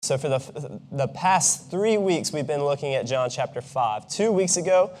So for the past 3 weeks, we've been looking at John chapter 5. 2 weeks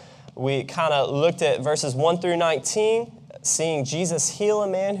ago, we kind of looked at verses 1 through 19, seeing Jesus heal a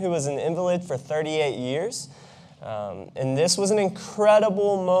man who was an invalid for 38 years. And this was an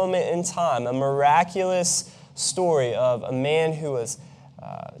incredible moment in time, a miraculous story of a man who was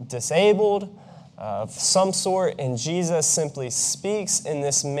disabled of some sort, and Jesus simply speaks, and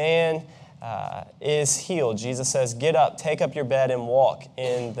this man is healed. Jesus says, "Get up, take up your bed, and walk."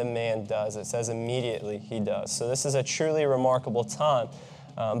 And the man does. It says immediately he does. So this is a truly remarkable time.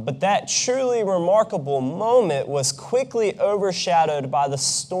 But that truly remarkable moment was quickly overshadowed by the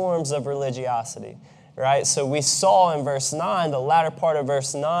storms of religiosity, right? So we saw in verse 9, the latter part of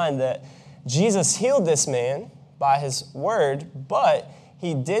verse 9, that Jesus healed this man by his word, but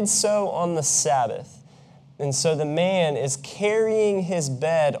he did so on the Sabbath. And so the man is carrying his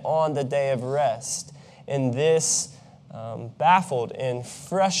bed on the day of rest. And this baffled and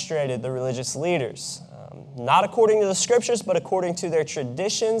frustrated the religious leaders. Not according to the scriptures, but according to their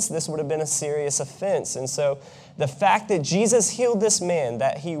traditions, this would have been a serious offense. And so the fact that Jesus healed this man,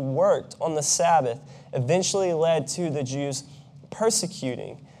 that he worked on the Sabbath, eventually led to the Jews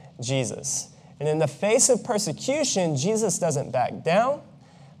persecuting Jesus. And in the face of persecution, Jesus doesn't back down.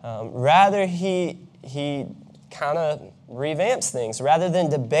 Rather, he kind of revamps things. Rather than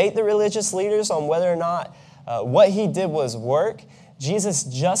debate the religious leaders on whether or not what he did was work, Jesus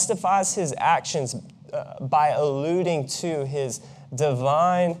justifies his actions by alluding to his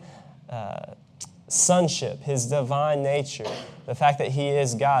divine sonship, his divine nature, the fact that he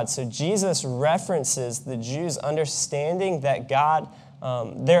is God. So Jesus references the Jews' understanding that God,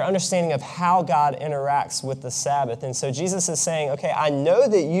 their understanding of how God interacts with the Sabbath. And so Jesus is saying, okay, I know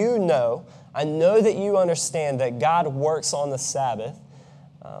that you understand that God works on the Sabbath.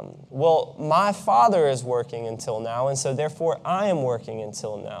 Well, my Father is working until now, and so therefore I am working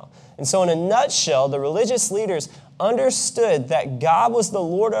until now. And so in a nutshell, the religious leaders understood that God was the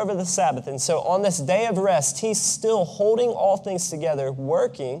Lord over the Sabbath. And so on this day of rest, he's still holding all things together,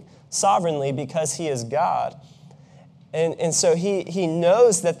 working sovereignly because he is God. And so he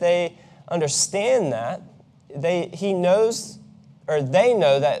knows that they understand that. They know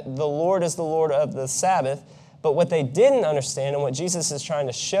that the Lord is the Lord of the Sabbath. But what they didn't understand, and what Jesus is trying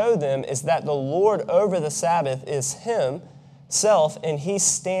to show them, is that the Lord over the Sabbath is himself, and he's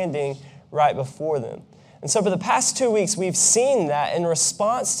standing right before them. And so for the past 2 weeks, we've seen that in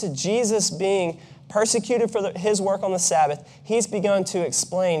response to Jesus being persecuted for his work on the Sabbath, he's begun to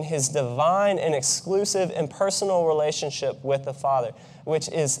explain his divine and exclusive and personal relationship with the Father, which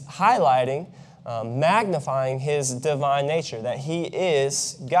is highlighting, magnifying his divine nature, that he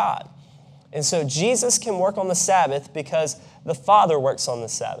is God. And so Jesus can work on the Sabbath because the Father works on the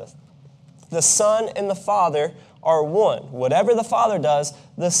Sabbath. The Son and the Father are one. Whatever the Father does,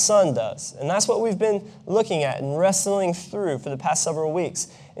 the Son does. And that's what we've been looking at and wrestling through for the past several weeks.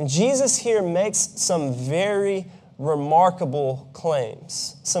 And Jesus here makes some very remarkable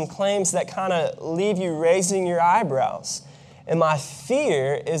claims. Some claims that kind of leave you raising your eyebrows. And my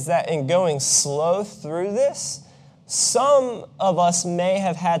fear is that in going slow through this, some of us may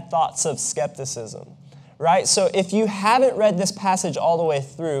have had thoughts of skepticism, right? So if you haven't read this passage all the way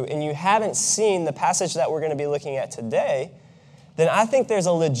through and you haven't seen the passage that we're going to be looking at today, then I think there's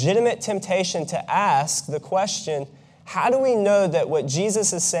a legitimate temptation to ask the question, how do we know that what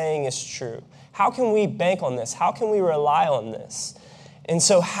Jesus is saying is true? How can we bank on this? How can we rely on this? And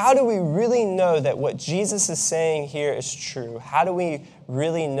so how do we really know that what Jesus is saying here is true? How do we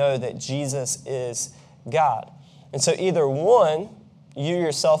really know that Jesus is God? And so either one, you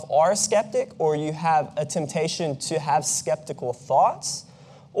yourself are a skeptic, or you have a temptation to have skeptical thoughts,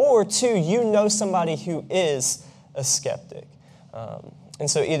 or two, you know somebody who is a skeptic.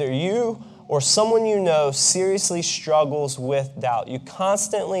 And so either you or someone you know seriously struggles with doubt. You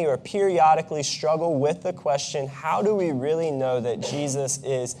constantly or periodically struggle with the question, how do we really know that Jesus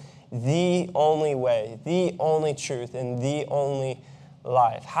is the only way, the only truth, and the only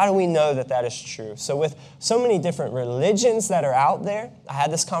life? How do we know that that is true? So with so many different religions that are out there, I had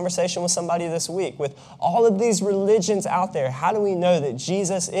this conversation with somebody this week, with all of these religions out there, how do we know that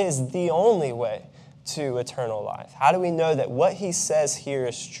Jesus is the only way to eternal life? How do we know that what he says here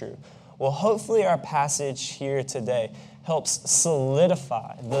is true? Well, hopefully our passage here today helps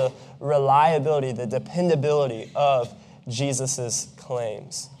solidify the reliability, the dependability of Jesus'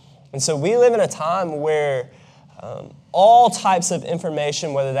 claims. And so we live in a time where all types of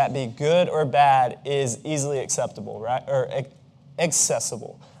information, whether that be good or bad, is easily acceptable, right? Or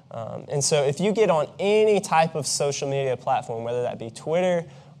accessible. And so if you get on any type of social media platform, whether that be Twitter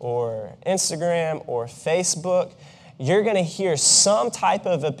or Instagram or Facebook, you're going to hear some type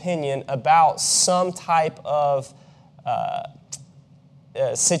of opinion about some type of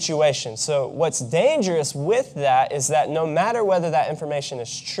situation. So what's dangerous with that is that no matter whether that information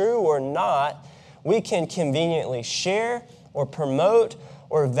is true or not, we can conveniently share or promote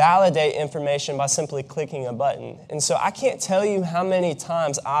or validate information by simply clicking a button. And so I can't tell you how many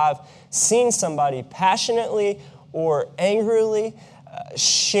times I've seen somebody passionately or angrily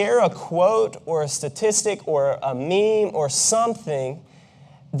share a quote or a statistic or a meme or something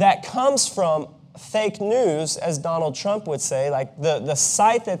that comes from fake news, as Donald Trump would say. Like the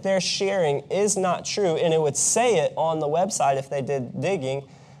site that they're sharing is not true, and it would say it on the website if they did digging,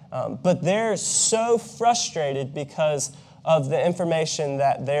 but they're so frustrated because of the information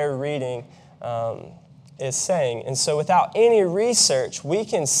that they're reading is saying. And so without any research, we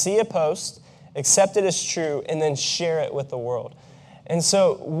can see a post, accept it as true, and then share it with the world. And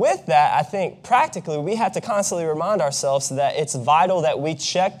so with that, I think practically we have to constantly remind ourselves that it's vital that we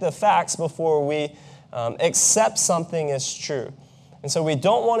check the facts before we accept something as true. And so we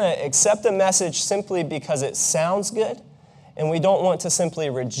don't want to accept a message simply because it sounds good, and we don't want to simply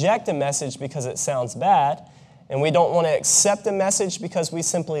reject a message because it sounds bad, and we don't want to accept a message because we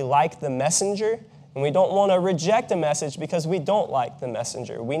simply like the messenger, and we don't want to reject a message because we don't like the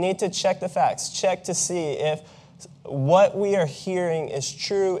messenger. We need to check the facts, check to see if what we are hearing is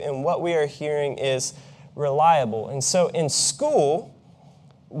true and what we are hearing is reliable. And so in school,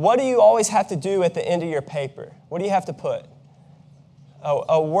 what do you always have to do at the end of your paper? What do you have to put?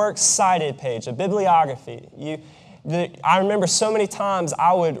 A works cited page, a bibliography. I remember so many times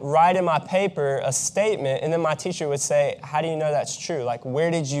I would write in my paper a statement, and then my teacher would say, how do you know that's true? Like, where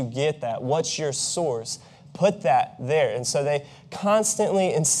did you get that? What's your source? Put that there. And so they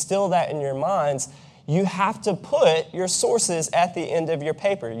constantly instill that in your minds. You have to put your sources at the end of your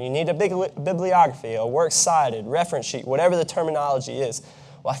paper. You need a big bibliography, a works cited, reference sheet, whatever the terminology is.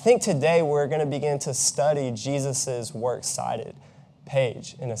 Well, I think today we're going to begin to study Jesus' works cited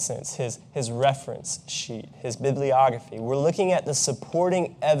page, in a sense, his reference sheet, his bibliography. We're looking at the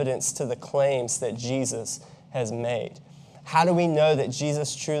supporting evidence to the claims that Jesus has made. How do we know that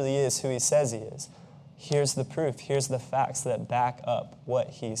Jesus truly is who he says he is? Here's the proof. Here's the facts that back up what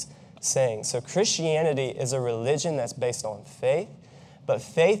he's saying. So Christianity is a religion that's based on faith, but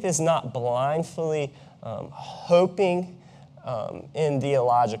faith is not blindly hoping in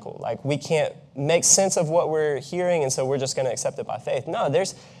theological. Like, we can't make sense of what we're hearing, and so we're just going to accept it by faith. No,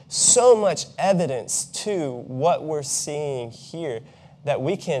 there's so much evidence to what we're seeing here that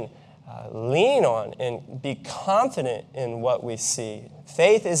we can lean on and be confident in what we see.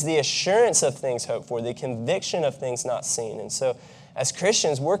 Faith is the assurance of things hoped for, the conviction of things not seen. And so as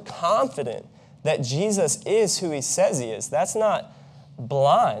Christians, we're confident that Jesus is who he says he is. That's not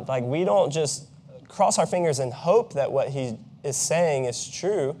blind. Like, we don't just cross our fingers and hope that what he is saying is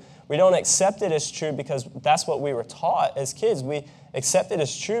true. We don't accept it as true because that's what we were taught as kids. We accept it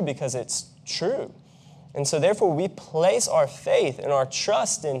as true because it's true. And so therefore we place our faith and our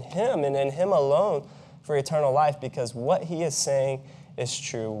trust in him and in him alone for eternal life, because what he is saying is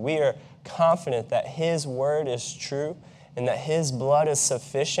true. We are confident that his word is true and that his blood is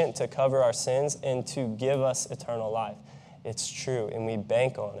sufficient to cover our sins and to give us eternal life. It's true, and we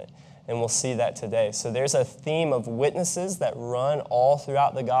bank on it. And we'll see that today. So there's a theme of witnesses that run all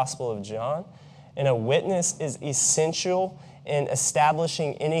throughout the Gospel of John. And a witness is essential in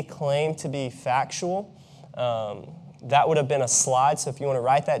establishing any claim to be factual. That would have been a slide, so if you want to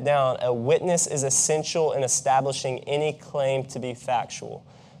write that down, a witness is essential in establishing any claim to be factual.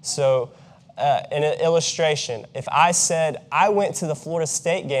 So in an illustration, if I said, I went to the Florida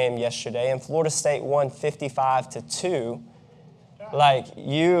State game yesterday and Florida State won 55-2, like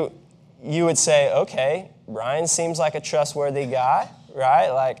you would say, okay, Brian seems like a trustworthy guy, right?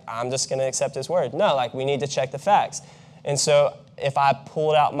 Like, I'm just going to accept his word. No, like, we need to check the facts. And so if I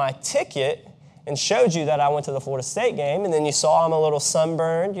pulled out my ticket and showed you that I went to the Florida State game, and then you saw him a little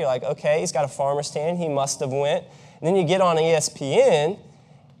sunburned, you're like, okay, he's got a farmer's tan, he must have went. And then you get on ESPN,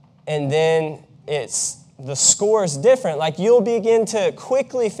 and then the score is different. Like, you'll begin to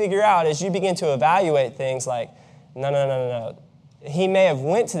quickly figure out as you begin to evaluate things like, no. He may have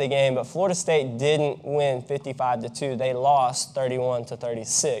went to the game, but Florida State didn't win 55-2. They lost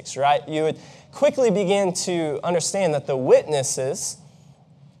 31-36, right? You would quickly begin to understand that the witnesses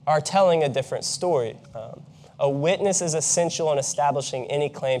are telling a different story. A witness is essential in establishing any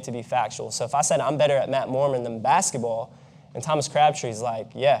claim to be factual. So if I said I'm better at Matt Mormon than basketball, and Thomas Crabtree's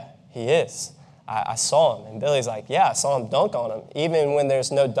like, yeah, he is. I saw him. And Billy's like, yeah, I saw him dunk on him, even when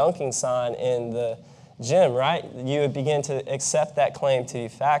there's no dunking sign in the gym, right? You would begin to accept that claim to be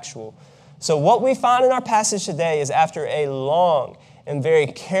factual. So what we find in our passage today is after a long and very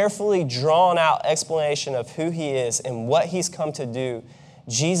carefully drawn out explanation of who he is and what he's come to do,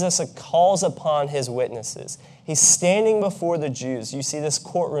 Jesus calls upon his witnesses. He's standing before the Jews. You see this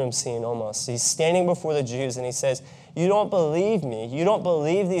courtroom scene almost. He's standing before the Jews and he says, you don't believe me. You don't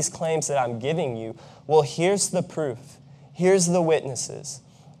believe these claims that I'm giving you. Well, here's the proof. Here's the witnesses.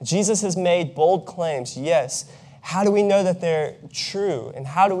 Jesus has made bold claims, yes. How do we know that they're true? And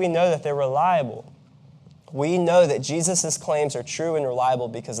how do we know that they're reliable? We know that Jesus' claims are true and reliable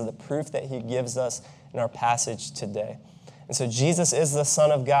because of the proof that he gives us in our passage today. And so Jesus is the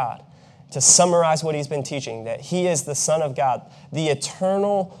Son of God. To summarize what he's been teaching, that he is the Son of God, the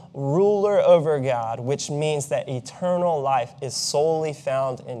eternal ruler over God, which means that eternal life is solely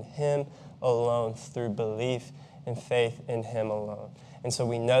found in him alone through belief and faith in him alone. And so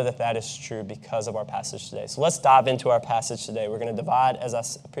we know that that is true because of our passage today. So let's dive into our passage today. We're going to divide, as I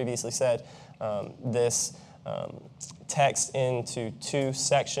previously said, this text into two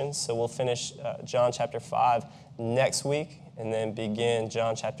sections. So we'll finish John chapter 5 next week and then begin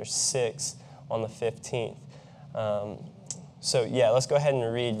John chapter 6 on the 15th. Let's go ahead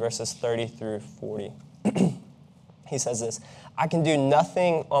and read verses 30 through 40. He says this, I can do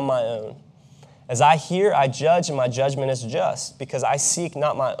nothing on my own. As I hear, I judge, and my judgment is just, because I seek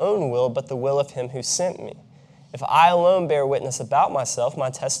not my own will, but the will of him who sent me. If I alone bear witness about myself, my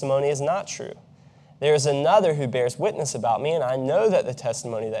testimony is not true. There is another who bears witness about me, and I know that the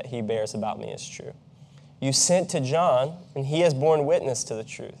testimony that he bears about me is true. You sent to John, and he has borne witness to the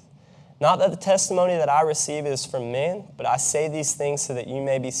truth. Not that the testimony that I receive is from men, but I say these things so that you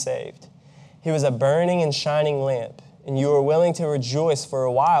may be saved. He was a burning and shining lamp, and you were willing to rejoice for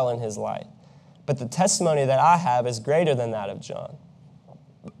a while in his light. But the testimony that I have is greater than that of John.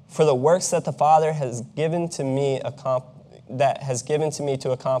 For the works that the Father has given to me to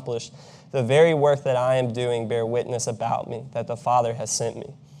accomplish, the very work that I am doing bear witness about me, that the Father has sent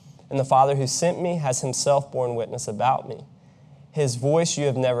me. And the Father who sent me has himself borne witness about me. His voice you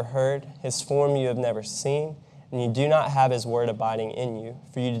have never heard, his form you have never seen, and you do not have his word abiding in you,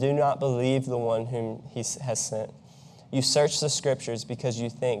 for you do not believe the one whom he has sent. You search the Scriptures because you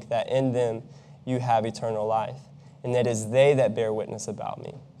think that in them you have eternal life, and that it is they that bear witness about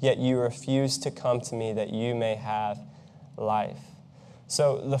me. Yet you refuse to come to me that you may have life.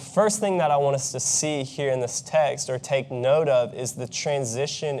 So the first thing that I want us to see here in this text or take note of is the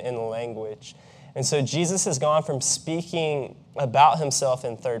transition in language. And so Jesus has gone from speaking about himself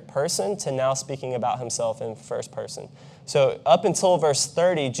in third person to now speaking about himself in first person. So up until verse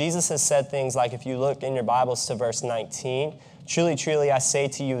 30, Jesus has said things like, if you look in your Bibles to verse 19, truly, truly, I say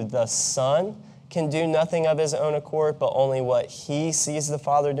to you, the Son can do nothing of his own accord, but only what he sees the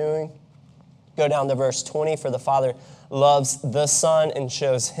Father doing. Go down to verse 20, for the Father loves the Son and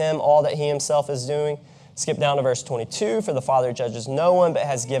shows him all that he himself is doing. Skip down to verse 22, for the Father judges no one, but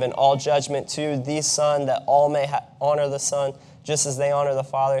has given all judgment to the Son, that all may honor the Son, just as they honor the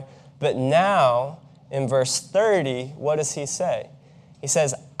Father. But now, in verse 30, what does he say? He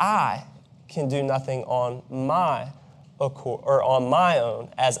says, I can do nothing on my own.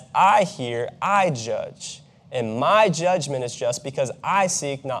 As I hear, I judge. And my judgment is just because I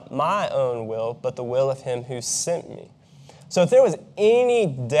seek not my own will, but the will of him who sent me. So if there was any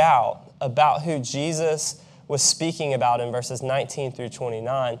doubt about who Jesus was speaking about in verses 19 through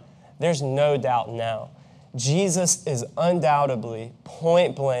 29, there's no doubt now. Jesus is undoubtedly,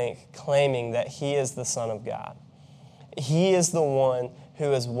 point blank, claiming that he is the Son of God. He is the one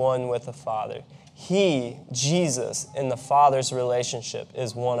who is one with the Father. He, Jesus, in the Father's relationship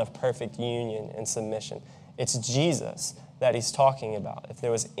is one of perfect union and submission. It's Jesus that he's talking about. If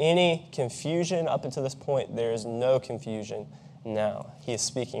there was any confusion up until this point, there is no confusion now. He is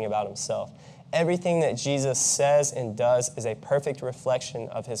speaking about himself. Everything that Jesus says and does is a perfect reflection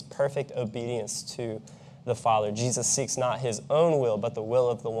of his perfect obedience to the Father. Jesus seeks not his own will, but the will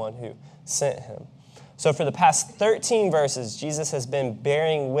of the one who sent him. So for the past 13 verses, Jesus has been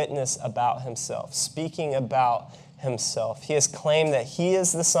bearing witness about himself, speaking about himself. He has claimed that he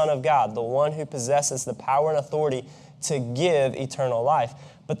is the Son of God, the one who possesses the power and authority to give eternal life.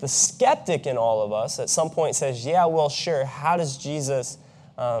 But the skeptic in all of us at some point says, yeah, well, sure, how do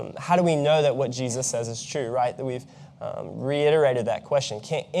we know that what Jesus says is true, right? That we've reiterated that question.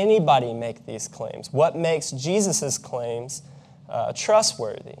 Can't anybody make these claims? What makes Jesus' claims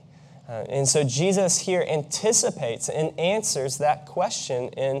trustworthy? And so Jesus here anticipates and answers that question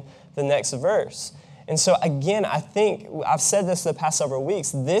in the next verse. And so again, I think, I've said this the past several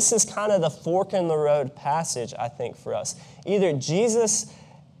weeks, this is kind of the fork in the road passage, I think, for us. Either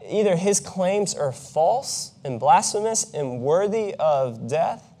his claims are false and blasphemous and worthy of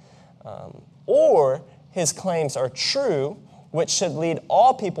death, or his claims are true, which should lead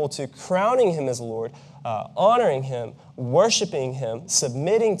all people to crowning him as Lord, honoring him, worshiping him,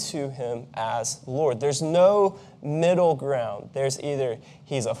 submitting to him as Lord. There's no middle ground. There's either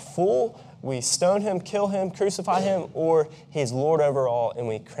he's a fool, we stone him, kill him, crucify him, or he's Lord over all and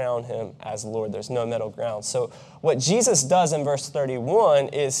we crown him as Lord. There's no middle ground. So what Jesus does in verse 31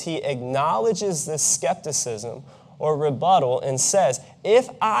 is he acknowledges this skepticism or rebuttal and says, if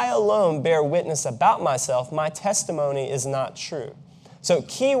I alone bear witness about myself, my testimony is not true. So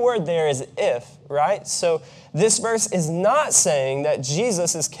key word there is if, right? So this verse is not saying that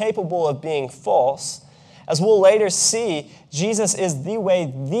Jesus is capable of being false. As we'll later see, Jesus is the way,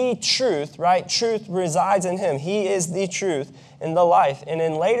 the truth, right? Truth resides in him. He is the truth in the life. And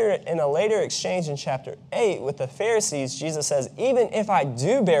in a later exchange in chapter 8 with the Pharisees, Jesus says, even if I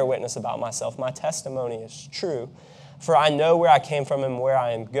do bear witness about myself, my testimony is true, for I know where I came from and where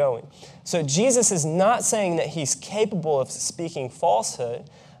I am going. So Jesus is not saying that he's capable of speaking falsehood.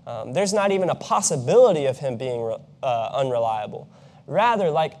 There's not even a possibility of him being unreliable.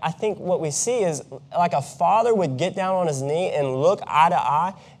 Rather, I think what we see is like a father would get down on his knee and look eye to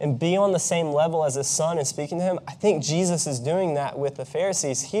eye and be on the same level as his son and speaking to him. I think Jesus is doing that with the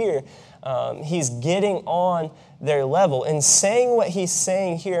Pharisees here. He's getting on their level and saying what he's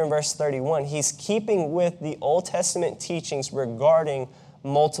saying here in verse 31. He's keeping with the Old Testament teachings regarding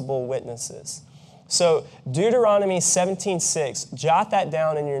multiple witnesses. So Deuteronomy 17:6, jot that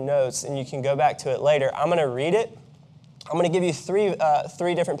down in your notes and you can go back to it later. I'm going to read it. I'm going to give you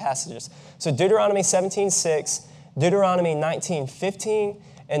three different passages. So Deuteronomy 17:6, Deuteronomy 19:15,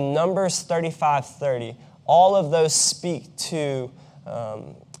 and Numbers 35:30. All of those speak to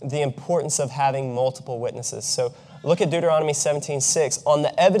the importance of having multiple witnesses. So look at Deuteronomy 17:6. On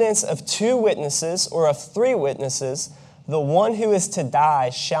the evidence of 2 witnesses or of 3 witnesses, the one who is to die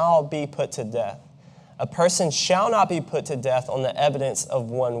shall be put to death. A person shall not be put to death on the evidence of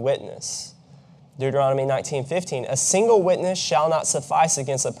 1 witness. Deuteronomy 19:15, a single witness shall not suffice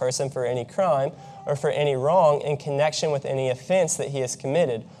against a person for any crime or for any wrong in connection with any offense that he has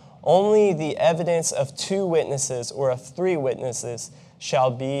committed. Only the evidence of 2 witnesses or of 3 witnesses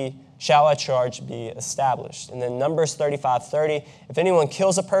shall a charge be established. And then Numbers 35:30, if anyone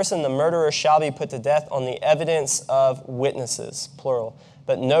kills a person, the murderer shall be put to death on the evidence of witnesses, plural.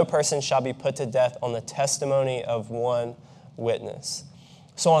 But no person shall be put to death on the testimony of 1 witness.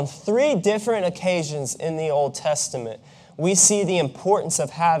 So on 3 different occasions in the Old Testament, we see the importance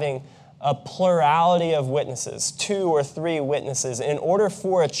of having a plurality of witnesses, 2 or 3 witnesses, in order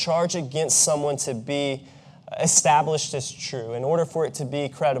for a charge against someone to be established as true, in order for it to be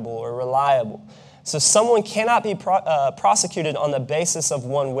credible or reliable. So someone cannot be prosecuted on the basis of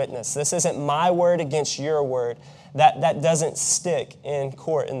 1 witness. This isn't my word against your word. That doesn't stick in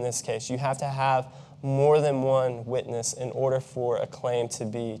court in this case. You have to have more than 1 witness in order for a claim to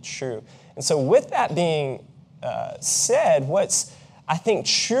be true. And so with that being said, what's, I think,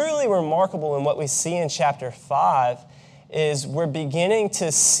 truly remarkable in what we see in chapter 5 is we're beginning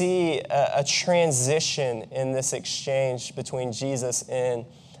to see a transition in this exchange between Jesus and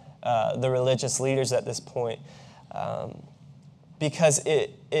the religious leaders at this point. Because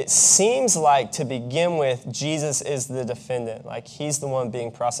it seems like, to begin with, Jesus is the defendant. Like, he's the one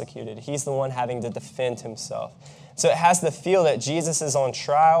being prosecuted. He's the one having to defend himself. So it has the feel that Jesus is on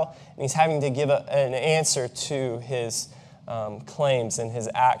trial, and he's having to give an answer to his claims and his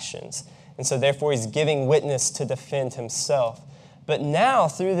actions. And so therefore, he's giving witness to defend himself. But now,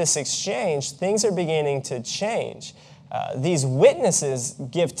 through this exchange, things are beginning to change. These witnesses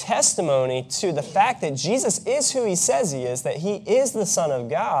give testimony to the fact that Jesus is who he says he is, that he is the Son of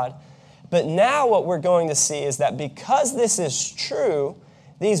God. But now what we're going to see is that because this is true,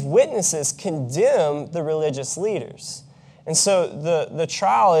 these witnesses condemn the religious leaders. And so the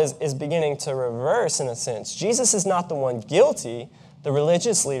trial is beginning to reverse in a sense. Jesus is not the one guilty. The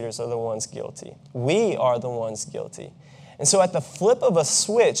religious leaders are the ones guilty. We are the ones guilty. And so at the flip of a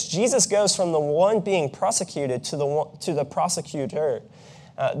switch, Jesus goes from the one being prosecuted to the prosecutor.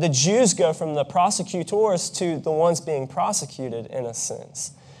 The Jews go from the prosecutors to the ones being prosecuted, in a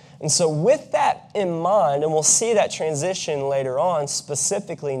sense. And so with that in mind, and we'll see that transition later on,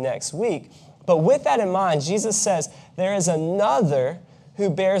 specifically next week, but with that in mind, Jesus says, there is another who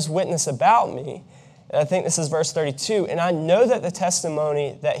bears witness about me. I think this is verse 32, and I know that the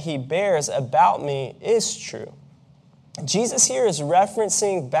testimony that he bears about me is true. Jesus here is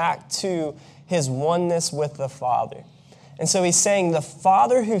referencing back to his oneness with the Father. And so he's saying, the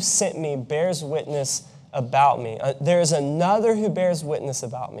Father who sent me bears witness about me. There is another who bears witness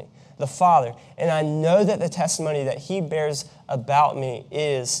about me, the Father. And I know that the testimony that he bears about me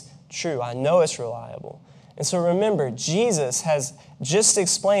is true. I know it's reliable. And so remember, Jesus has just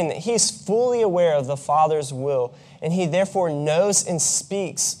explained that he's fully aware of the Father's will, and he therefore knows and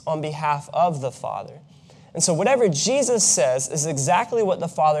speaks on behalf of the Father. And so whatever Jesus says is exactly what the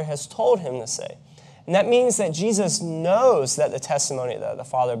Father has told him to say. And that means that Jesus knows that the testimony that the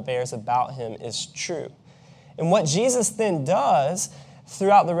Father bears about him is true. And what Jesus then does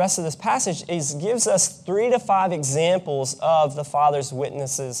throughout the rest of this passage is gives us 3 to 5 examples of the Father's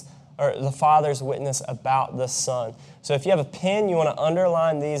witnesses, or the Father's witness about the Son. So if you have a pen, you want to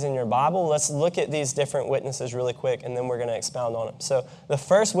underline these in your Bible. Let's look at these different witnesses really quick, and then we're going to expound on them. So the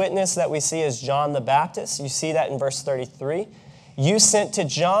first witness that we see is John the Baptist. You see that in verse 33. You sent to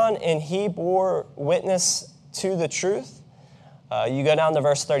John, and he bore witness to the truth. You go down to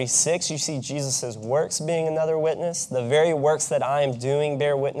verse 36, you see Jesus' works being another witness. The very works that I am doing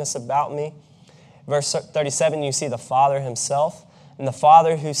bear witness about me. Verse 37, you see the Father himself. And the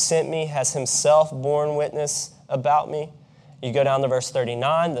Father who sent me has himself borne witness about me. You go down to verse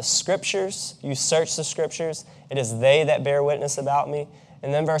 39, the Scriptures. You search the Scriptures. It is they that bear witness about me.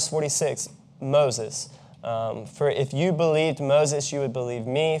 And then verse 46, Moses. For if you believed Moses, you would believe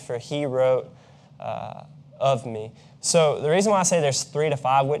me, for he wrote of me. So the reason why I say there's 3 to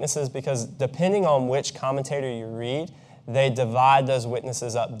 5 witnesses, because depending on which commentator you read, they divide those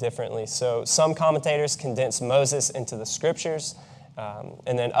witnesses up differently. So some commentators condense Moses into the Scriptures,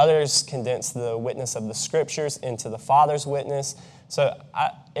 and then others condense the witness of the Scriptures into the Father's witness. So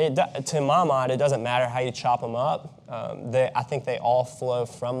to my mind, it doesn't matter how you chop them up. I think they all flow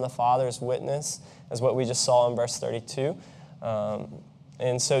from the Father's witness, as what we just saw in verse 32.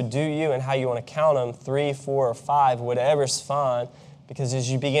 And so do you and how you want to count them, 3, 4, or 5, whatever's fine, because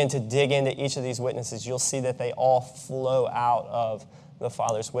as you begin to dig into each of these witnesses, you'll see that they all flow out of the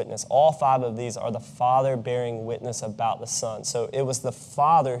Father's witness. All 5 of these are the Father bearing witness about the Son. So it was the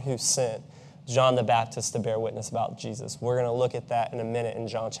Father who sent John the Baptist to bear witness about Jesus. We're going to look at that in a minute in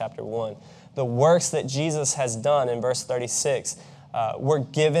John chapter 1. The works that Jesus has done in verse 36 were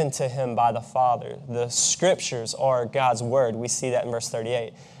given to him by the Father. The Scriptures are God's word. We see that in verse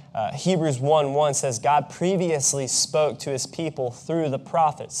 38. Hebrews 1:1 says, God previously spoke to his people through the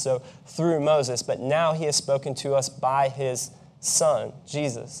prophets, so through Moses, but now he has spoken to us by his Son,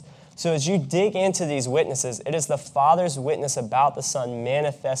 Jesus. So as you dig into these witnesses, it is the Father's witness about the Son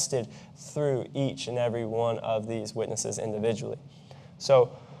manifested through each and every one of these witnesses individually.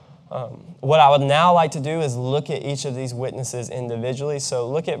 So what I would now like to do is look at each of these witnesses individually. So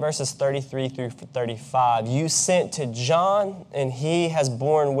look at verses 33 through 35. You sent to John, and he has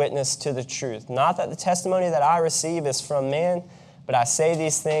borne witness to the truth. Not that the testimony that I receive is from man, but I say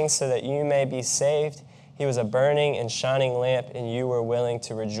these things so that you may be saved. He was a burning and shining lamp, and you were willing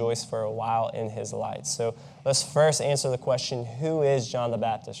to rejoice for a while in his light. So let's first answer the question, who is John the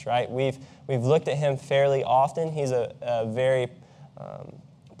Baptist, right? We've looked at him fairly often. He's a very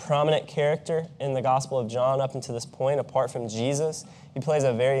prominent character in the Gospel of John up until this point, apart from Jesus. He plays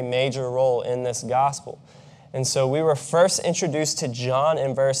a very major role in this Gospel. And so we were first introduced to John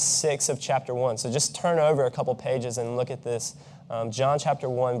in verse 6 of chapter 1. So just turn over a couple pages and look at this. John chapter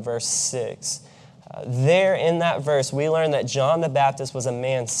 1, verse 6. There in that verse, we learn that John the Baptist was a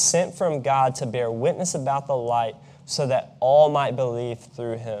man sent from God to bear witness about the light so that all might believe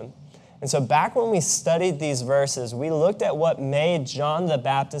through him. And so back when we studied these verses, we looked at what made John the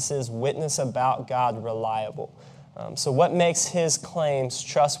Baptist's witness about God reliable. So what makes his claims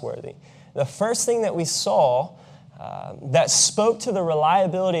trustworthy? The first thing that we saw that spoke to the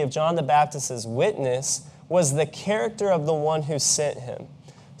reliability of John the Baptist's witness was the character of the one who sent him.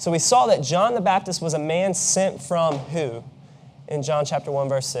 So we saw that John the Baptist was a man sent from who? In John chapter 1,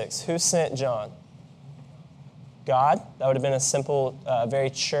 verse 6. Who sent John? God. That would have been a simple, very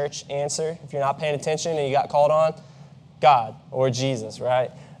church answer. If you're not paying attention and you got called on, God or Jesus,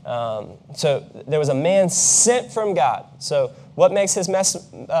 right? So there was a man sent from God. So what makes his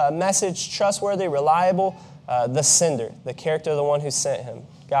message trustworthy, reliable? The sender, the character of the one who sent him,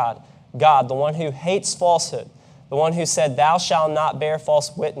 God. God, the one who hates falsehood, the one who said, thou shalt not bear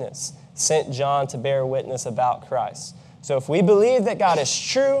false witness, sent John to bear witness about Christ. So if we believe that God is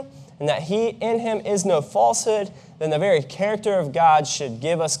true and that in him is no falsehood, then the very character of God should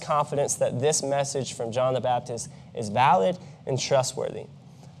give us confidence that this message from John the Baptist is valid and trustworthy.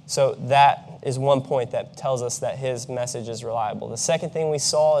 So that is one point that tells us that his message is reliable. The second thing we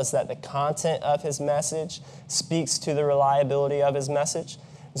saw is that the content of his message speaks to the reliability of his message.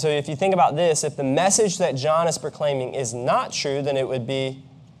 So if you think about this, if the message that John is proclaiming is not true, then it would be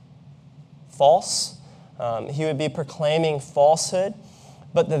false. He would be proclaiming falsehood.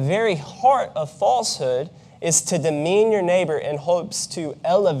 But the very heart of falsehood is to demean your neighbor in hopes to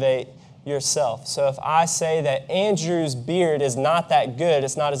elevate yourself. So if I say that Andrew's beard is not that good,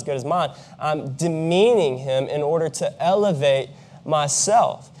 it's not as good as mine, I'm demeaning him in order to elevate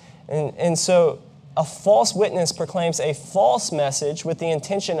myself. And so a false witness proclaims a false message with the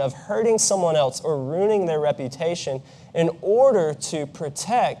intention of hurting someone else or ruining their reputation in order to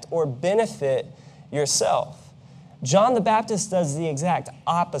protect or benefit yourself. John the Baptist does the exact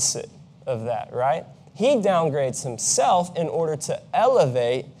opposite of that, right? He downgrades himself in order to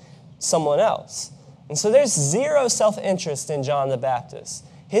elevate someone else. And so there's zero self-interest in John the Baptist.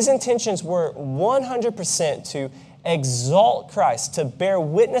 His intentions were 100% to exalt Christ, to bear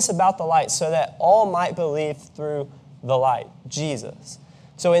witness about the light so that all might believe through the light, Jesus.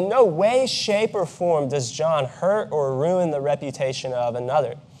 So in no way, shape, or form does John hurt or ruin the reputation of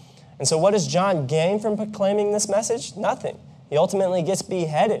another. And so what does John gain from proclaiming this message? Nothing. He ultimately gets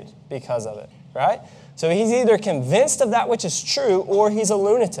beheaded because of it, right? So he's either convinced of that which is true or he's a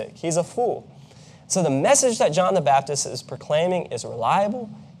lunatic. He's a fool. So the message that John the Baptist is proclaiming is reliable,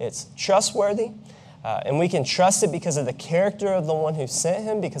 it's trustworthy, and we can trust it because of the character of the one who sent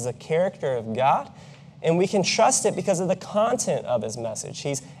him, because of the character of God, and we can trust it because of the content of his message.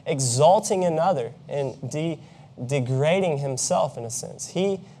 He's exalting another and degrading himself in a sense.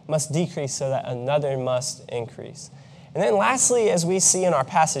 He must decrease so that another must increase. And then lastly, as we see in our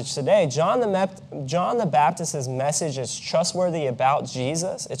passage today, John the Baptist's message is trustworthy about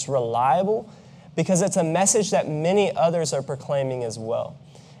Jesus. It's reliable because it's a message that many others are proclaiming as well.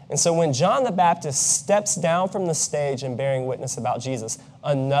 And so when John the Baptist steps down from the stage and bearing witness about Jesus,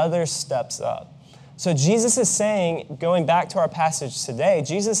 another steps up. So Jesus is saying, going back to our passage today,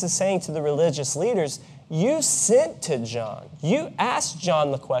 Jesus is saying to the religious leaders, you sent to John. You asked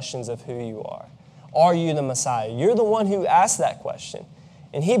John the questions of who you are. Are you the Messiah? You're the one who asked that question.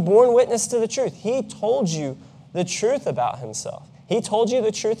 And he bore witness to the truth. He told you the truth about himself. He told you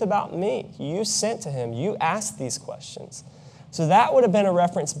the truth about me. You sent to him. You asked these questions. So that would have been a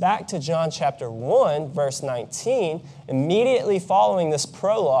reference back to John chapter 1, verse 19, immediately following this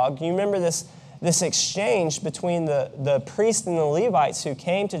prologue. You remember this exchange between the priests and the Levites who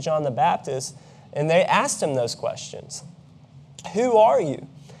came to John the Baptist, and they asked him those questions. Who are you?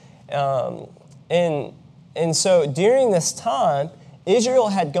 And so during this time, Israel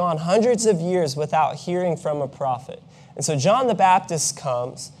had gone hundreds of years without hearing from a prophet. And so John the Baptist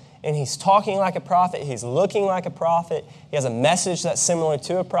comes, and he's talking like a prophet. He's looking like a prophet. He has a message that's similar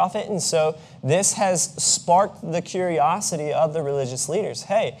to a prophet. And so this has sparked the curiosity of the religious leaders.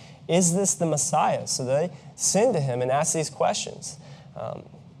 Hey, is this the Messiah? So they send to him and ask these questions.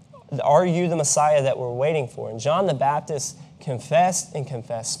 Are you the Messiah that we're waiting for? And John the Baptist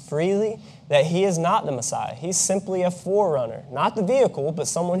confessed freely that he is not the Messiah. He's simply a forerunner, not the vehicle, but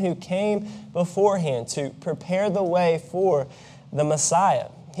someone who came beforehand to prepare the way for the Messiah.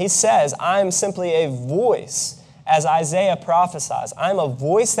 He says, I'm simply a voice, as Isaiah prophesies. I'm a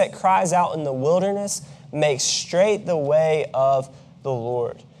voice that cries out in the wilderness, make straight the way of the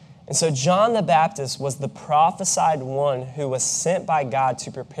Lord. And so John the Baptist was the prophesied one who was sent by God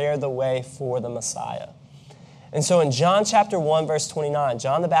to prepare the way for the Messiah. And so in John chapter 1, verse 29,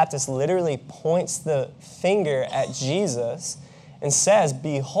 John the Baptist literally points the finger at Jesus and says,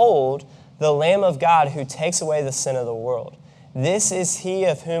 behold, the Lamb of God who takes away the sin of the world. This is he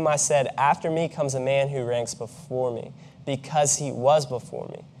of whom I said, after me comes a man who ranks before me, because he was before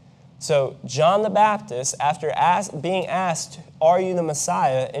me. So John the Baptist, after being asked, are you the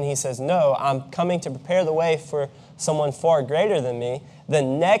Messiah? And he says, no, I'm coming to prepare the way for someone far greater than me. The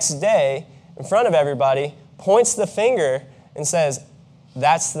next day, in front of everybody, points the finger and says,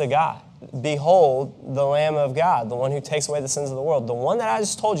 that's the guy. Behold, the Lamb of God, the one who takes away the sins of the world. The one that I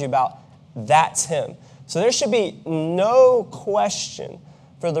just told you about, that's him. So there should be no question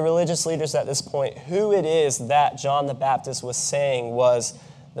for the religious leaders at this point who it is that John the Baptist was saying was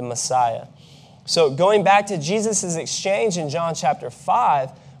the Messiah. So going back to Jesus' exchange in John chapter 5,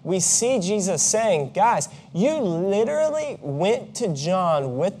 we see Jesus saying, guys, you literally went to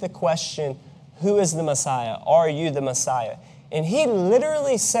John with the question, who is the Messiah? Are you the Messiah? And he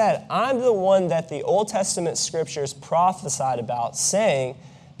literally said, I'm the one that the Old Testament scriptures prophesied about, saying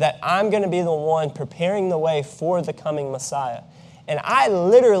that I'm going to be the one preparing the way for the coming Messiah. And I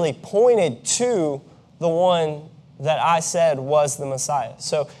literally pointed to the one that I said was the Messiah.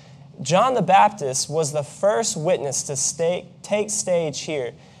 So John the Baptist was the first witness to take stage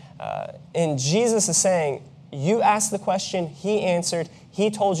here. And Jesus is saying, you asked the question, he answered, he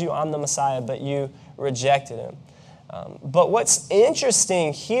told you I'm the Messiah, but you rejected him. But what's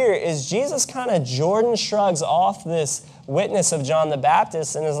interesting here is Jesus kind of Jordan shrugs off this witness of John the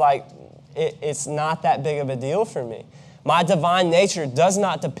Baptist and is like, it's not that big of a deal for me. My divine nature does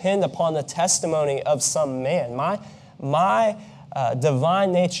not depend upon the testimony of some man. My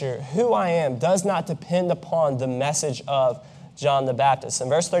divine nature, who I am, does not depend upon the message of John the Baptist. In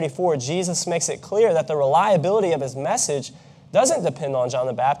verse 34, Jesus makes it clear that the reliability of his message doesn't depend on John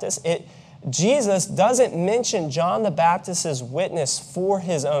the Baptist. Jesus doesn't mention John the Baptist's witness for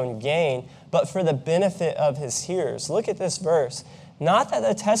his own gain, but for the benefit of his hearers. Look at this verse. Not that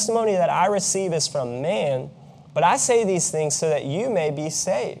the testimony that I receive is from man, but I say these things so that you may be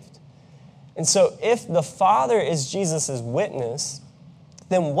saved. And so if the Father is Jesus' witness,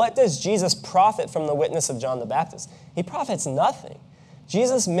 then what does Jesus profit from the witness of John the Baptist? He profits nothing.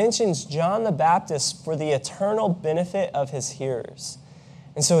 Jesus mentions John the Baptist for the eternal benefit of his hearers.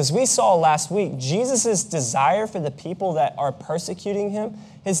 And so as we saw last week, Jesus' desire for the people that are persecuting him,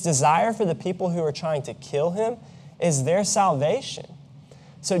 his desire for the people who are trying to kill him, is their salvation.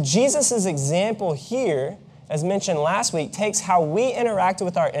 So Jesus' example here, as mentioned last week, takes how we interact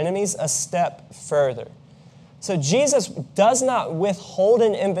with our enemies a step further. So Jesus does not withhold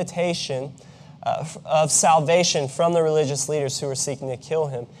an invitation of salvation from the religious leaders who are seeking to kill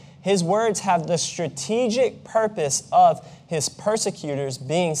him. His words have the strategic purpose of his persecutors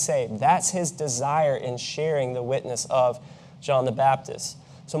being saved. That's his desire in sharing the witness of John the Baptist.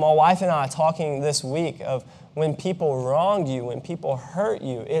 So my wife and I are talking this week of when people wrong you, when people hurt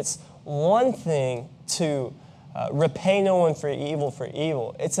you, it's one thing to repay no one for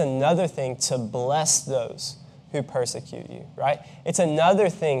evil. It's another thing to bless those who persecute you, right? It's another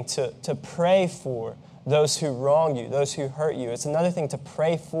thing to pray for those who wrong you, those who hurt you. It's another thing to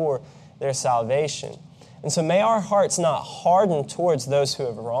pray for their salvation. And so may our hearts not harden towards those who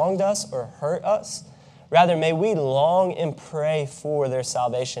have wronged us or hurt us. Rather, may we long and pray for their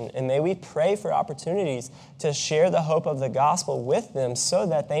salvation. And may we pray for opportunities to share the hope of the gospel with them so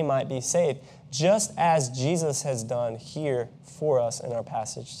that they might be saved, just as Jesus has done here for us in our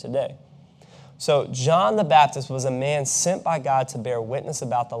passage today. So John the Baptist was a man sent by God to bear witness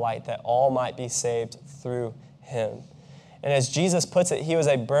about the light that all might be saved through him. And as Jesus puts it, he was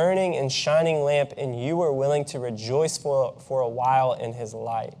a burning and shining lamp, and you were willing to rejoice for a while in his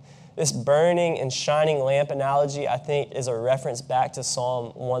light. This burning and shining lamp analogy, I think, is a reference back to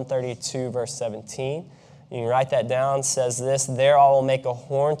Psalm 132, verse 17. You can write that down. It says this, "There I will make a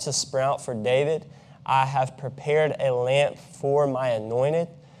horn to sprout for David. I have prepared a lamp for my anointed."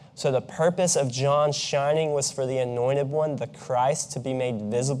 So the purpose of John's shining was for the anointed one, the Christ, to be made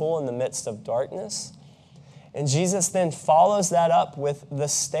visible in the midst of darkness. And Jesus then follows that up with the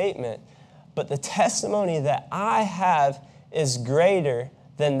statement, "But the testimony that I have is greater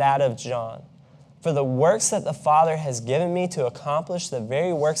than that of John. For the works that the Father has given me to accomplish, the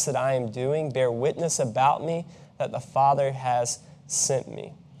very works that I am doing, bear witness about me that the Father has sent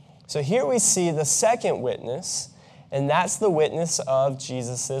me." So here we see the second witness, and that's the witness of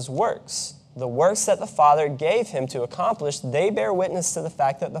Jesus' works. The works that the Father gave him to accomplish, they bear witness to the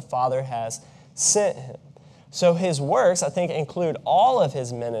fact that the Father has sent him. So his works, I think, include all of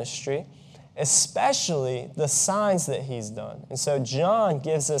his ministry, especially the signs that he's done. And so John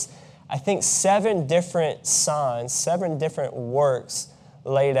gives us, I think, 7 different signs, 7 different works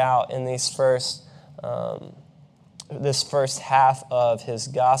laid out in this first half of his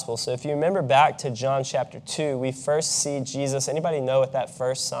gospel. So if you remember back to John chapter 2, we first see Jesus. Anybody know what that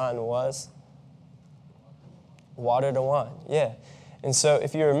first sign was? Water to wine, yeah. And so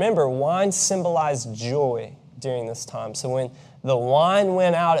if you remember, wine symbolized joy during this time. So when the wine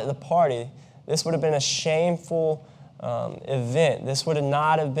went out at the party, this would have been a shameful event. This would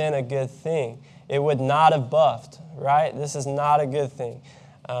not have been a good thing. It would not have buffed, right? This is not a good thing.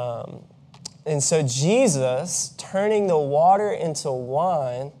 And so Jesus turning the water into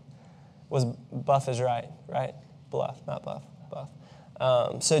wine was, buff is right? Bluff, not buff, buff.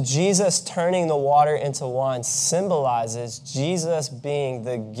 So Jesus turning the water into wine symbolizes Jesus being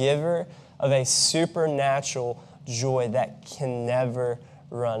the giver of a supernatural joy that can never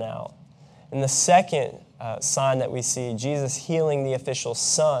run out. And the second sign that we see, Jesus healing the official's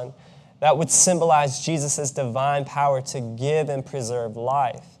son, that would symbolize Jesus' divine power to give and preserve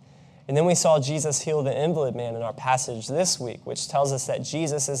life. And then we saw Jesus heal the invalid man in our passage this week, which tells us that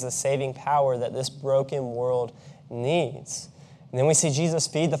Jesus is the saving power that this broken world needs. And then we see Jesus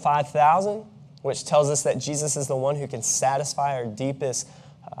feed the 5,000, which tells us that Jesus is the one who can satisfy our deepest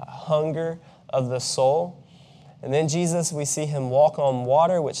hunger of the soul. And then we see him walk on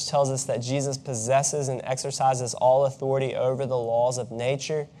water, which tells us that Jesus possesses and exercises all authority over the laws of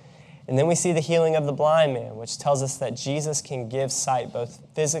nature. And then we see the healing of the blind man, which tells us that Jesus can give sight both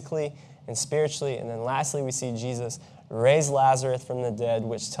physically and spiritually. And then lastly, we see Jesus raised Lazarus from the dead,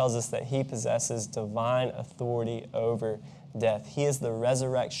 which tells us that he possesses divine authority over death. He is the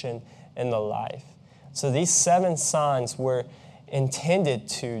resurrection and the life. So these 7 signs were intended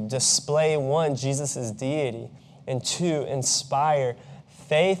to display, 1, Jesus' deity, and 2, inspire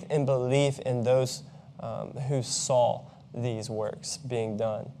faith and belief in those who saw these works being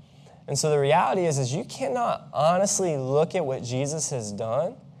done. And so the reality is you cannot honestly look at what Jesus has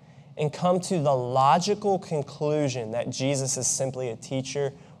done and come to the logical conclusion that Jesus is simply a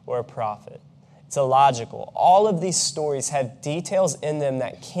teacher or a prophet. It's illogical. All of these stories have details in them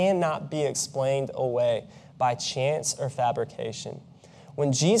that cannot be explained away by chance or fabrication.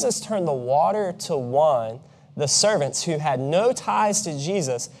 When Jesus turned the water to wine, the servants who had no ties to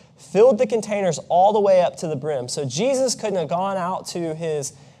Jesus filled the containers all the way up to the brim. So Jesus couldn't have gone out to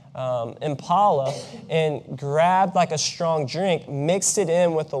his Impala and grabbed like a strong drink, mixed it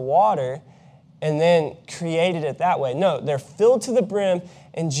in with the water, and then created it that way. No, they're filled to the brim,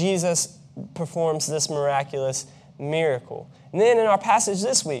 and Jesus performs this miraculous miracle. And then in our passage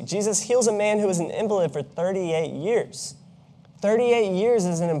this week, Jesus heals a man who was an invalid for 38 years. 38 years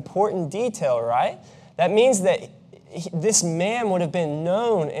is an important detail, right? That means that this man would have been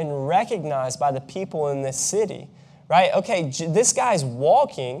known and recognized by the people in this city, right? Okay, this guy's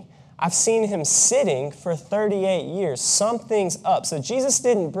walking. I've seen him sitting for 38 years. Something's up. So Jesus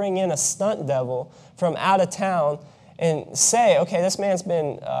didn't bring in a stunt devil from out of town and say, okay, this man's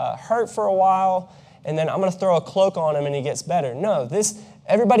been hurt for a while, and then I'm going to throw a cloak on him and he gets better. No,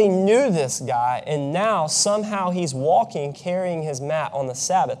 everybody knew this guy, and now somehow he's walking, carrying his mat on the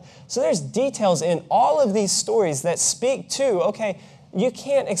Sabbath. So there's details in all of these stories that speak to, okay, you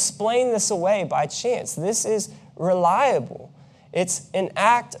can't explain this away by chance. This is reliable. It's an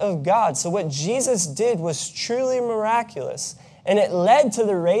act of God. So what Jesus did was truly miraculous, and it led to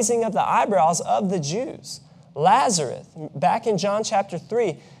the raising of the eyebrows of the Jews. Lazarus, back in John chapter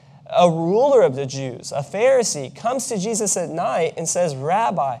 3, a ruler of the Jews, a Pharisee, comes to Jesus at night and says,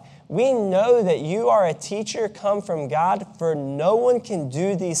 Rabbi, we know that you are a teacher come from God, for no one can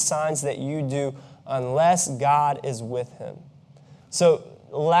do these signs that you do unless God is with him. So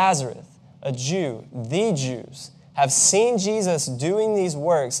Lazarus, a Jew, the Jews, have seen Jesus doing these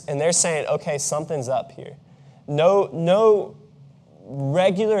works, and they're saying, okay, something's up here. No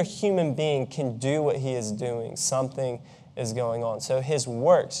regular human being can do what he is doing. Something is going on. So his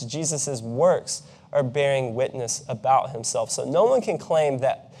works, Jesus' works, are bearing witness about himself. So no one can claim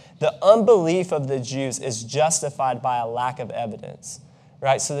that the unbelief of the Jews is justified by a lack of evidence,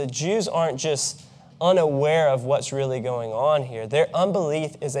 right? So the Jews aren't just unaware of what's really going on here. Their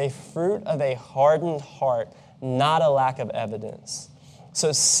unbelief is a fruit of a hardened heart, not a lack of evidence.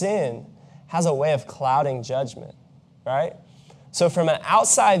 So sin has a way of clouding judgment, right? So from an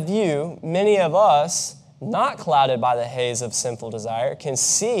outside view, many of us, not clouded by the haze of sinful desire, can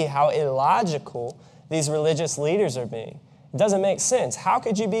see how illogical these religious leaders are being. It doesn't make sense. How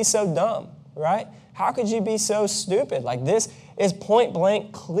could you be so dumb, right? How could you be so stupid? Like, this is point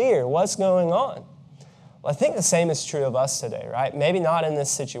blank clear what's going on. Well, I think the same is true of us today, right? Maybe not in this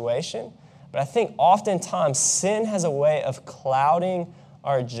situation, but I think oftentimes sin has a way of clouding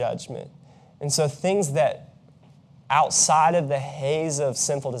our judgment. And so things that outside of the haze of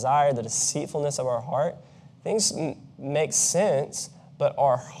sinful desire, the deceitfulness of our heart, things make sense, but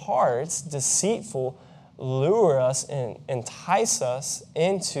our hearts, deceitful, lure us and entice us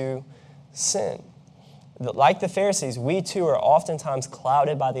into sin. Like the Pharisees, we too are oftentimes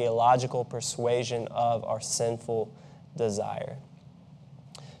clouded by the illogical persuasion of our sinful desire.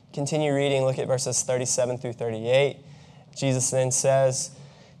 Continue reading, look at verses 37 through 38. Jesus then says,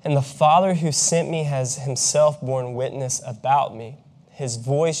 "And the Father who sent me has himself borne witness about me. His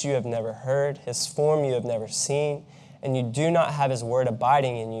voice you have never heard, his form you have never seen, and you do not have his word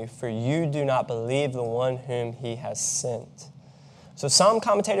abiding in you, for you do not believe the one whom he has sent." So some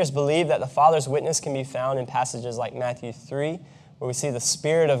commentators believe that the Father's witness can be found in passages like Matthew 3, where we see the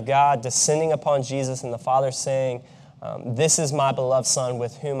Spirit of God descending upon Jesus and the Father saying, "This is my beloved Son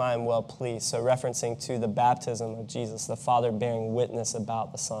with whom I am well pleased." So referencing to the baptism of Jesus, the Father bearing witness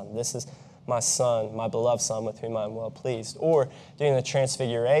about the Son. This is my Son, my beloved Son with whom I am well pleased. Or during the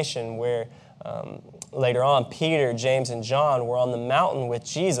Transfiguration, where later on Peter, James, and John were on the mountain with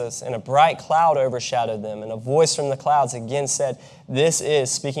Jesus, and a bright cloud overshadowed them, and a voice from the clouds again said, "This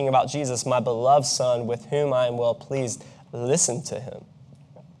is," speaking about Jesus, "my beloved Son with whom I am well pleased. Listen to him."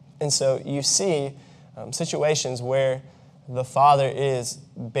 And so you see situations where the Father is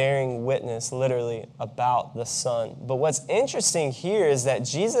bearing witness literally about the Son. But what's interesting here is that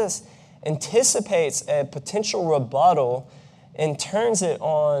Jesus anticipates a potential rebuttal and turns it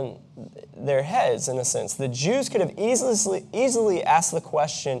on their heads, in a sense. The Jews could have easily asked the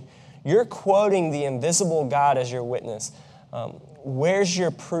question, you're quoting the invisible God as your witness. Where's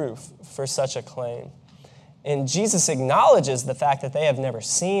your proof for such a claim? And Jesus acknowledges the fact that they have never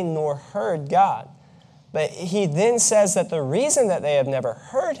seen nor heard God. But he then says that the reason that they have never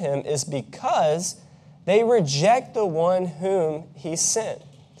heard him is because they reject the one whom he sent.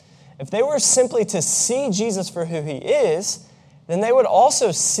 If they were simply to see Jesus for who he is, then they would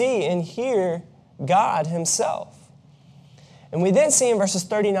also see and hear God himself. And we then see in verses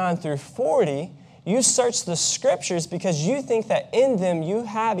 39 through 40, you search the scriptures because you think that in them you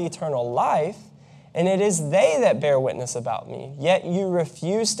have eternal life, and it is they that bear witness about me. Yet you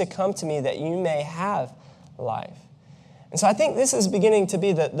refuse to come to me that you may have life. And so I think this is beginning to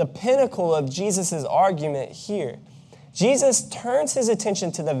be the pinnacle of Jesus' argument here. Jesus turns his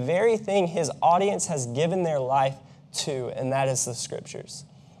attention to the very thing his audience has given their life to, and that is the scriptures.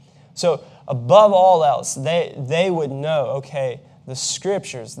 So above all else, they would know, okay, the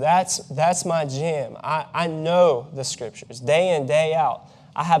scriptures, that's my jam. I know the scriptures day in, day out.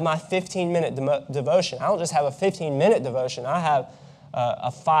 I have my 15-minute devotion. I don't just have a 15-minute devotion. I have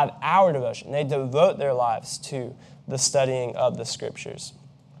a 5-hour devotion. They devote their lives to the studying of the scriptures.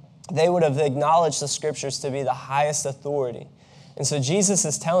 They would have acknowledged the scriptures to be the highest authority. And so Jesus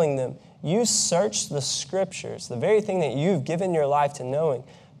is telling them, you search the scriptures, the very thing that you've given your life to knowing,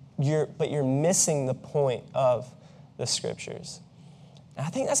 but you're missing the point of the scriptures. And I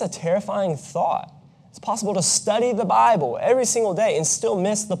think that's a terrifying thought. It's possible to study the Bible every single day and still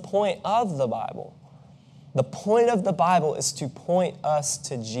miss the point of the Bible. The point of the Bible is to point us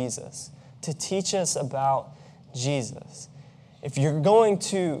to Jesus, to teach us about Jesus. If you're going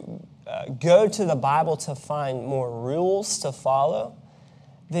to go to the Bible to find more rules to follow,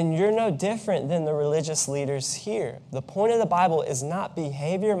 then you're no different than the religious leaders here. The point of the Bible is not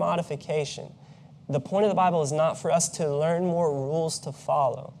behavior modification. The point of the Bible is not for us to learn more rules to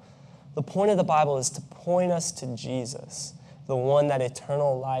follow. The point of the Bible is to point us to Jesus, the one that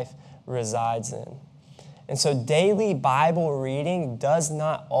eternal life resides in. And so daily Bible reading does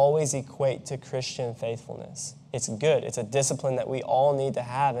not always equate to Christian faithfulness. It's good. It's a discipline that we all need to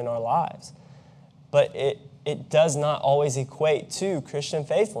have in our lives. But it does not always equate to Christian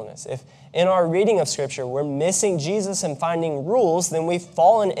faithfulness. If in our reading of Scripture we're missing Jesus and finding rules, then we've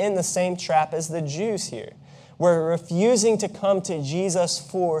fallen in the same trap as the Jews here. We're refusing to come to Jesus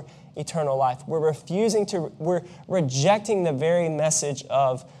for eternal life. We're rejecting the very message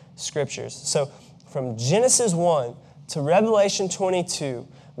of Scriptures. So from Genesis 1 to Revelation 22,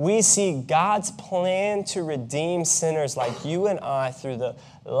 we see God's plan to redeem sinners like you and I through the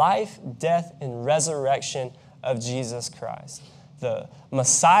life, death, and resurrection of Jesus Christ. The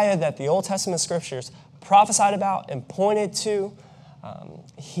Messiah that the Old Testament Scriptures prophesied about and pointed to,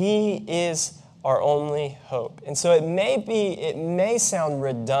 he is our only hope. And so it may sound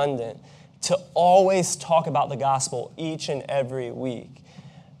redundant to always talk about the gospel each and every week.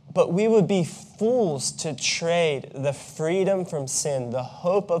 But we would be fools to trade the freedom from sin, the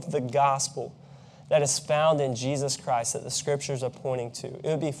hope of the gospel that is found in Jesus Christ that the Scriptures are pointing to. It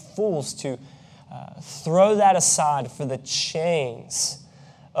would be fools to throw that aside for the chains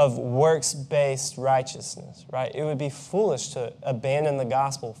of works-based righteousness, right? It would be foolish to abandon the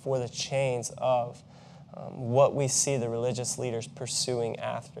gospel for the chains of what we see the religious leaders pursuing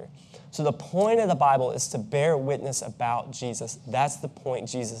after. So the point of the Bible is to bear witness about Jesus. That's the point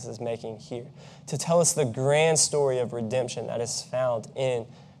Jesus is making here, to tell us the grand story of redemption that is found in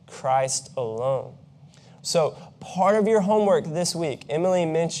Christ alone. So part of your homework this week, Emily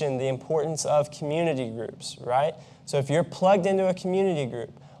mentioned the importance of community groups, right? So if you're plugged into a community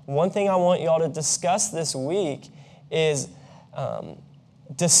group, one thing I want you all to discuss this week is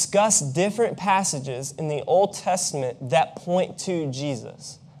discuss different passages in the Old Testament that point to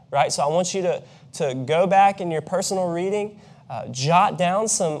Jesus. Right? So I want you to go back in your personal reading, jot down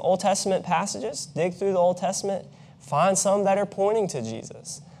some Old Testament passages, dig through the Old Testament, find some that are pointing to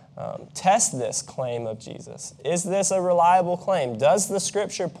Jesus. Test this claim of Jesus. Is this a reliable claim? Does the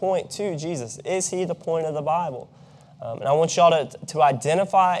Scripture point to Jesus? Is he the point of the Bible? And I want y'all to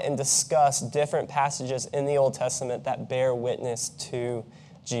identify and discuss different passages in the Old Testament that bear witness to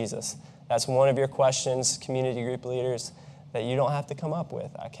Jesus. That's one of your questions, community group leaders, that you don't have to come up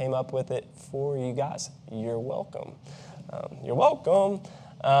with. I came up with it for you guys. You're welcome. You're welcome.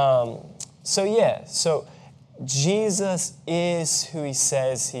 So Jesus is who he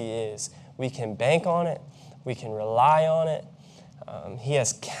says he is. We can bank on it. We can rely on it. He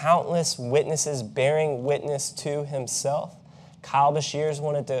has countless witnesses bearing witness to himself. Kyle Bashir's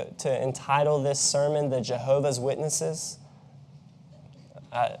wanted to entitle this sermon, The Jehovah's Witnesses.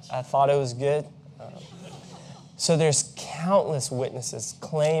 I thought it was good. So there's countless witnesses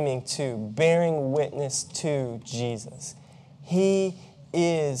claiming to, bearing witness to Jesus. He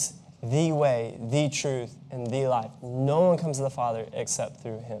is the way, the truth, and the life. No one comes to the Father except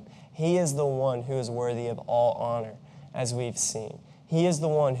through him. He is the one who is worthy of all honor, as we've seen. He is the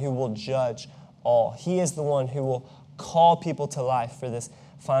one who will judge all. He is the one who will call people to life for this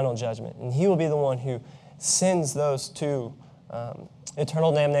final judgment. And he will be the one who sends those to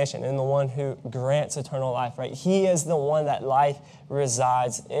eternal damnation and the one who grants eternal life, right? He is the one that life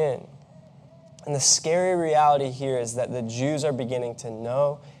resides in. And the scary reality here is that the Jews are beginning to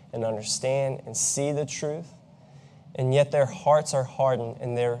know and understand and see the truth, and yet their hearts are hardened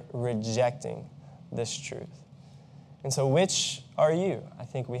and they're rejecting this truth. And so which are you? I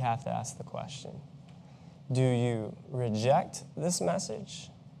think we have to ask the question. Do you reject this message?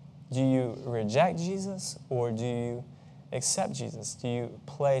 Do you reject Jesus, or do you accept Jesus? Do you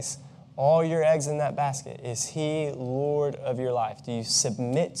place all your eggs in that basket? Is he Lord of your life? Do you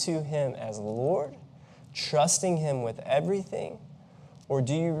submit to him as Lord, trusting him with everything? Or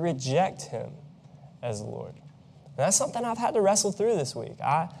do you reject him as Lord? And that's something I've had to wrestle through this week.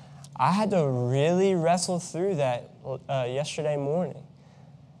 I had to really wrestle through that yesterday morning.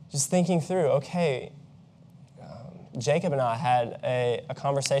 Just thinking through, okay, Jacob and I had a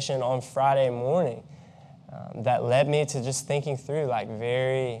conversation on Friday morning that led me to just thinking through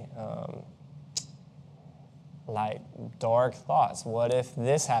very dark thoughts. What if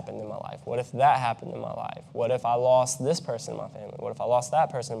this happened in my life? What if that happened in my life? What if I lost this person in my family? What if I lost that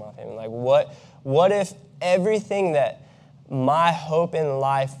person in my family? What if everything that my hope in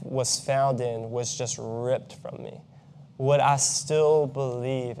life was found in was just ripped from me? Would I still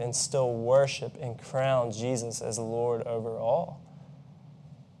believe and still worship and crown Jesus as Lord over all?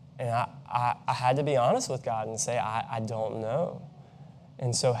 And I had to be honest with God and say, I don't know.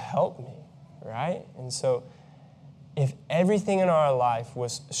 And so help me, right? And so if everything in our life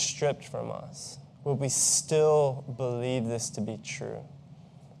was stripped from us, would we still believe this to be true,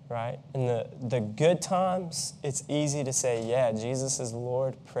 right? In the good times, it's easy to say, yeah, Jesus is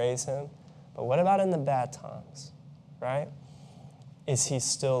Lord, praise him. But what about in the bad times, right? Is he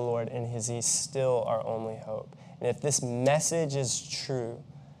still Lord, and is he still our only hope? And if this message is true,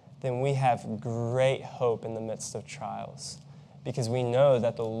 then we have great hope in the midst of trials, because we know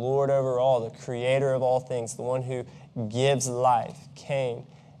that the Lord over all, the creator of all things, the one who gives life, came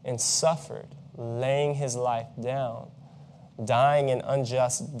and suffered, laying his life down, dying an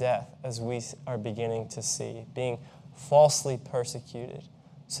unjust death, as we are beginning to see, being falsely persecuted,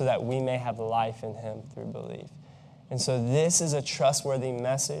 so that we may have life in him through belief. And so this is a trustworthy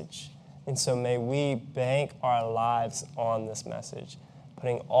message, and so may we bank our lives on this message,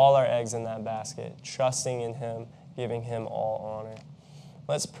 putting all our eggs in that basket, trusting in him, giving him all honor.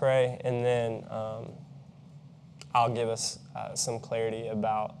 Let's pray, and then I'll give us some clarity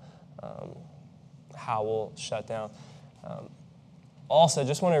about how we'll shut down. Also,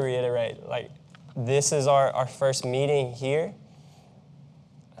 just want to reiterate, this is our first meeting here.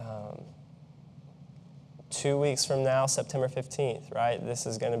 2 weeks from now, September 15th, right? This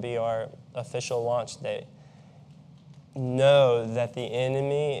is going to be our official launch date. Know that the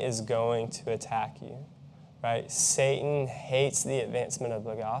enemy is going to attack you, right? Satan hates the advancement of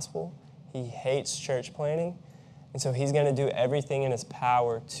the gospel. He hates church planting. And so he's going to do everything in his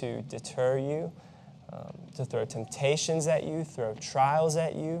power to deter you, to throw temptations at you, throw trials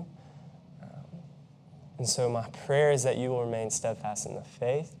at you. And so my prayer is that you will remain steadfast in the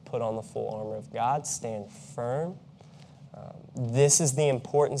faith, put on the full armor of God, stand firm. This is the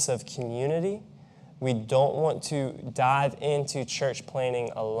importance of community. We don't want to dive into church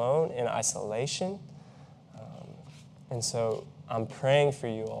planting alone in isolation. And so I'm praying for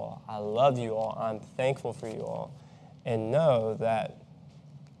you all. I love you all. I'm thankful for you all. And know that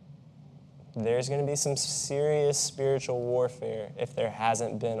there's going to be some serious spiritual warfare if there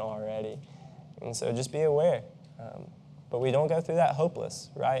hasn't been already. And so just be aware. But we don't go through that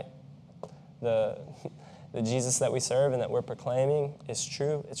hopeless, right? The Jesus that we serve and that we're proclaiming is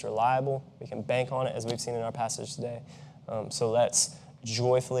true. It's reliable. We can bank on it, as we've seen in our passage today. So let's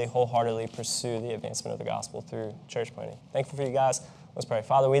joyfully, wholeheartedly pursue the advancement of the gospel through church planting. Thankful for you guys. Let's pray.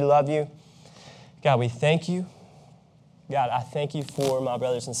 Father, we love you. God, we thank you. God, I thank you for my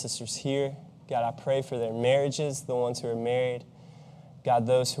brothers and sisters here. God, I pray for their marriages, the ones who are married. God,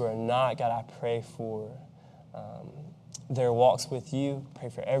 those who are not, God, I pray for their walks with you. Pray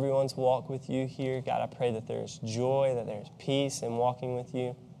for everyone's walk with you here. God, I pray that there's joy, that there's peace in walking with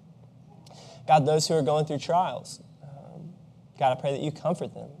you. God, those who are going through trials, God, I pray that you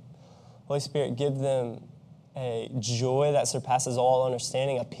comfort them. Holy Spirit, give them a joy that surpasses all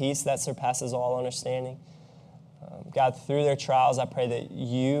understanding, a peace that surpasses all understanding. God, through their trials, I pray that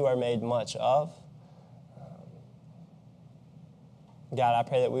you are made much of. God, I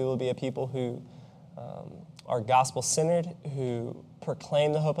pray that we will be a people who are gospel-centered, who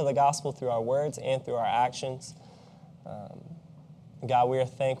proclaim the hope of the gospel through our words and through our actions. God, we are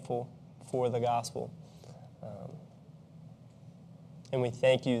thankful for the gospel. And we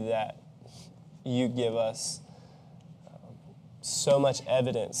thank you that you give us so much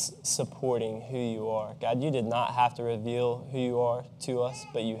evidence supporting who you are. God, you did not have to reveal who you are to us,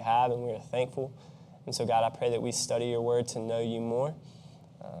 but you have, and we are thankful. And so, God, I pray that we study your word to know you more.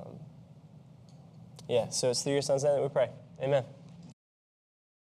 So it's through your son's name that we pray. Amen.